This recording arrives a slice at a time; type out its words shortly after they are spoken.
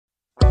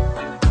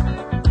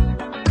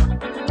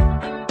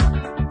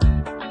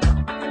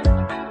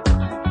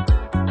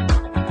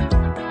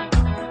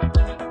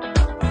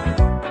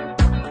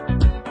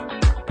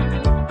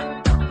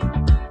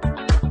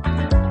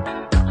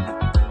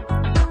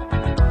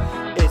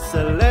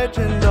The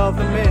legend of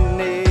the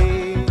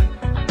Mini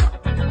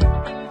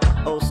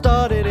all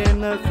started in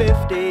the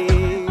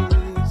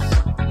 50s.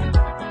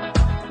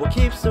 What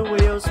keeps the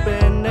wheels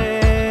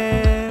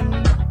spinning?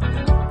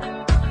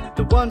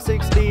 The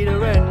 1.6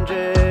 litre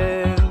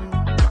engine.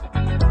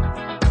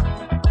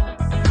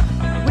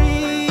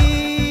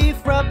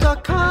 We've wrapped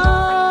our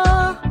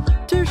car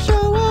to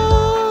show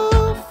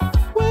off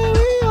where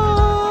we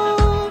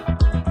are,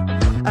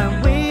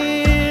 and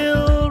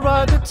we'll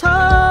ride the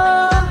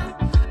tar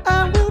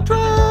and we'll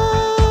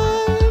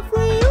drive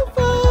real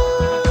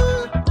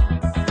far.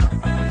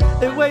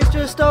 It weighs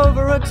just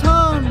over a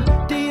tonne.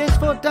 D is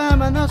for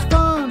damn, and that's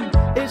fun.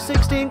 It's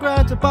 16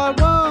 grand to buy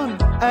one,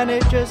 and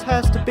it just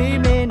has to be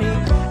mini,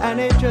 and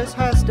it just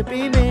has to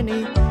be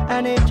mini,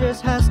 and it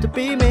just has to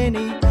be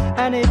mini,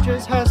 and it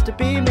just has to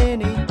be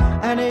mini,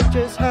 and it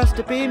just has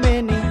to be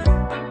mini.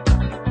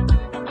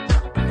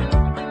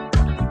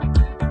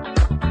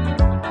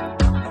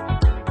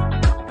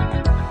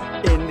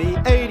 In the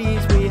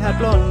 80s we had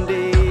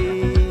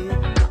Blondie,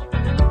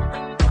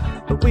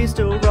 but we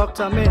still rocked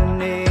our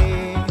Mini.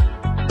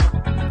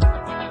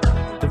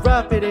 The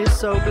Rapid is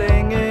so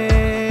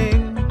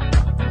blingin.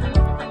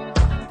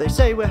 They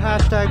say we're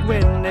hashtag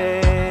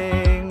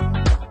winning.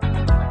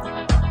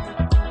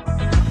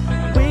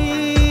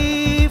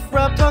 We've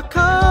wrapped our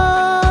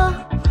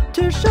car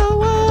to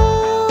show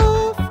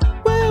off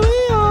where we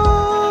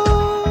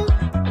are,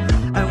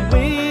 and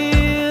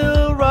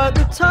we'll ride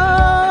the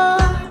tar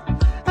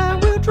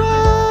and we'll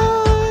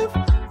drive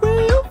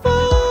real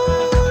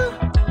far.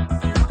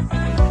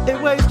 It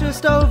weighs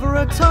just over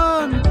a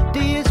tonne.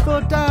 D is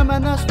for damn,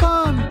 and that's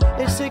fun.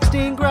 It's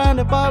 16 grand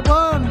to buy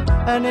one,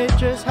 and it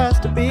just has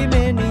to be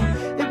mini.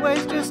 It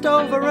weighs just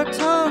over a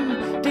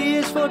tonne. D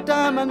is for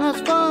damn, and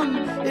that's fun.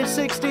 It's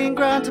 16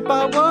 grand to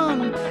buy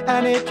one,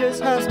 and it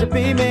just has to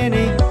be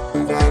mini.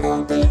 We ride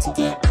all day to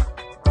get.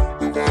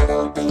 We ride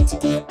all day to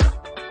get.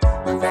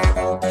 We ride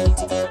all day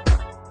to get.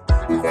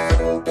 We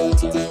ride all day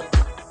to get.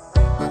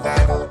 We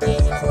ride all day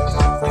and cruise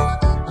over.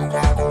 We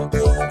ride all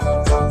day and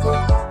cruise over.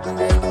 We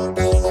ride all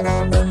day in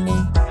our Mini.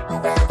 We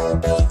ride all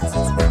day 'cause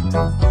it's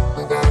retro.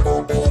 We ride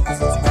all day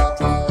 'cause it's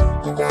retro.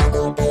 We ride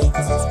all day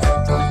 'cause it's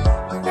retro.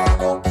 We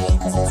ride all day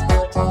 'cause it's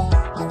retro.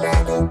 We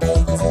ride all day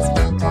 'cause it's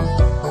retro.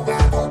 We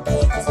ride all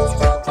day 'cause it's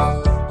retro.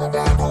 We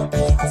ride all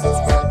day 'cause it's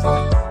retro.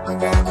 We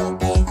ride all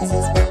day 'cause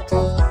it's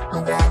retro. We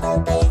ride all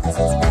day 'cause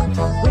it's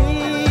retro.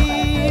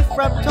 We've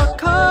wrapped our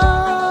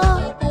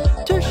car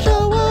to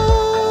show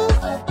off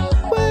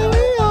where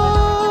we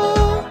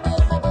are,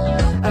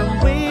 and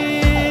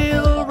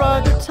we'll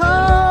ride the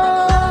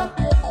tar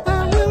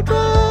and we'll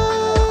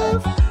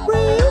drive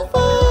real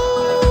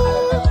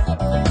far.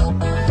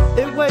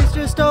 It weighs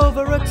just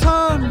over a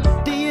tonne.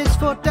 D is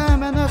for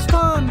damn, and that's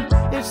fun.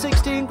 It's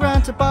 16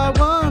 grand to buy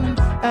one,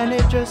 and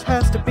it just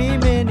has to be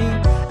mini,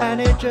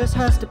 and it just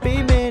has to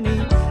be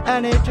mini,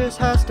 and it just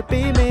has to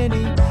be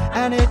mini,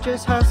 and it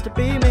just has to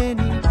be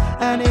mini,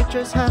 and it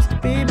just has to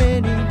be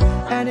mini,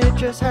 and it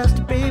just has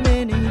to be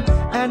mini,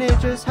 and it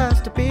just has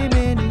to be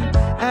mini,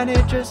 and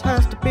it just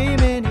has to be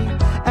mini,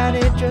 and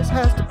it just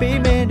has to be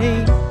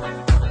mini.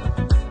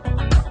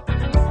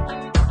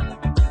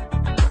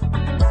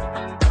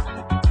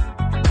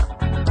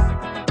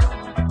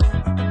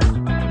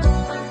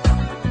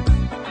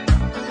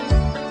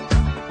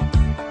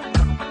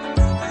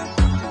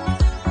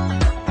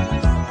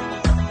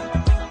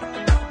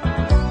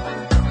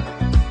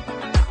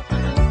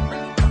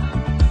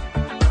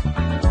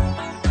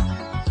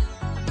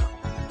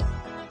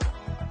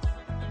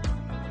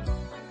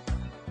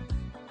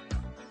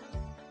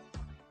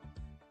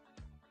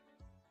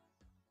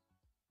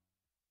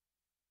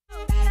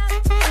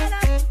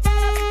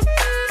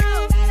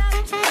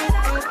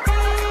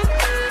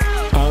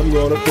 I'm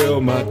gonna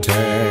fill my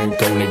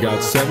tank, only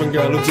got 7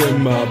 gallons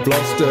in my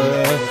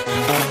bloodster.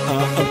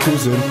 I'm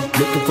cruising,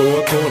 looking for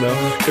a corner,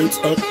 it's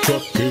a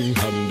trucking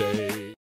Hyundai.